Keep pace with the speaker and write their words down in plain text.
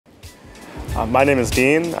My name is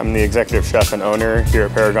Dean. I'm the executive chef and owner here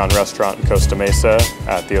at Paragon restaurant in Costa Mesa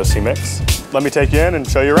at the OC Mix. Let me take you in and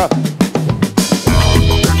show you around.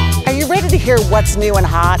 Are you ready to hear what's new and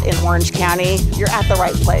hot in Orange County? You're at the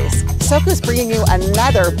right place. SOCO's bringing you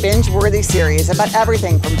another binge-worthy series about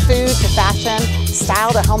everything from food to fashion,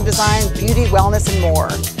 style to home design, beauty, wellness, and more.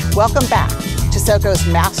 Welcome back to SOCO's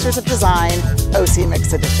Masters of Design OC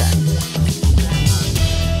Mix Edition.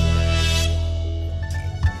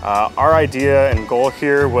 Our idea and goal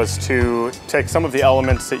here was to take some of the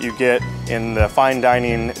elements that you get in the fine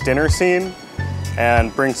dining dinner scene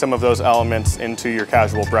and bring some of those elements into your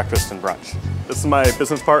casual breakfast and brunch. This is my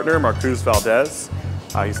business partner, Marcus Valdez.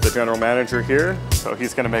 He's the general manager here, so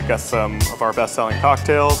he's going to make us some of our best-selling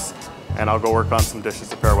cocktails, and I'll go work on some dishes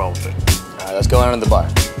to pair well with it. All right, let's go on to the bar.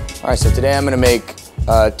 All right, so today I'm going to make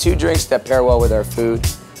 2 drinks that pair well with our food.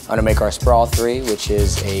 I'm gonna make our Sprawl 3, which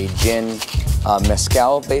is a gin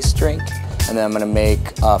mezcal-based drink. And then I'm gonna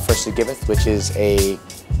make First Giveth, which is a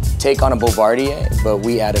take on a Boulevardier, but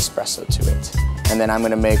we add espresso to it. And then I'm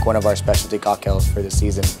gonna make one of our specialty cocktails for the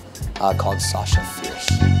season called Sasha Fierce.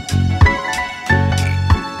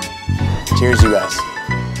 Cheers, you guys.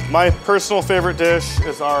 My personal favorite dish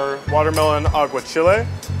is our watermelon aguachile.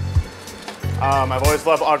 I've always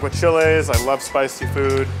loved aguachiles. I love spicy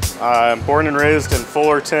food. I'm born and raised in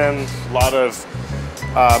Fullerton. A lot of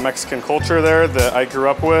Mexican culture there that I grew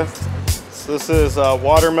up with. So this is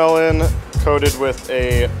watermelon coated with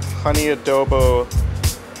a honey adobo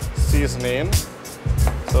seasoning.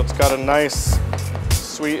 So it's got a nice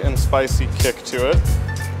sweet and spicy kick to it.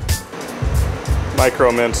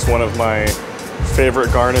 Micro mince, one of my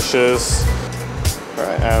favorite garnishes. All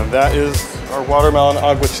right, and that is our watermelon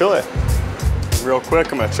aguachile. Real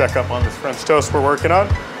quick, I'm gonna check up on this French toast we're working on.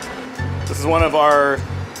 This is one of our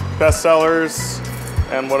best sellers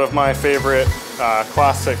and one of my favorite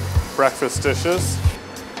classic breakfast dishes.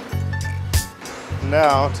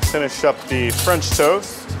 Now, to finish up the French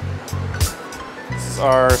toast, this is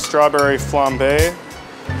our strawberry flambé.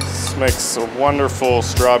 This makes a wonderful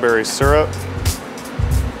strawberry syrup.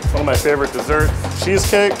 One of my favorite desserts,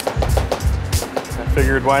 cheesecake. I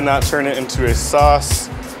figured why not turn it into a sauce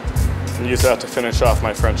and use that to finish off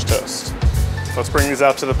my French toast. Let's bring these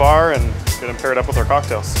out to the bar and get them paired up with our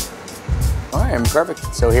cocktails. All right,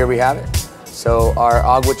 perfect. So here we have it. So our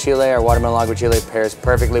aguachile, our watermelon aguachile pairs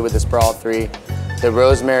perfectly with the Sprawl 3. The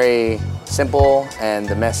rosemary simple and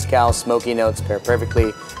the mezcal smoky notes pair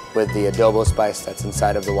perfectly with the adobo spice that's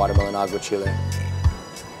inside of the watermelon aguachile.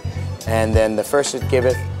 And then the First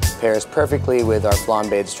Giveth pairs perfectly with our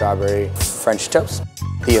flambéed strawberry French toast.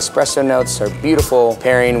 The espresso notes are beautiful,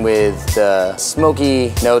 pairing with the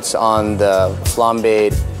smoky notes on the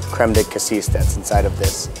flambéed creme de cassis that's inside of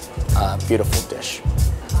this beautiful dish.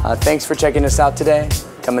 Thanks for checking us out today.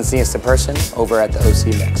 Come and see us in person over at the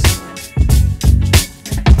OC Mix.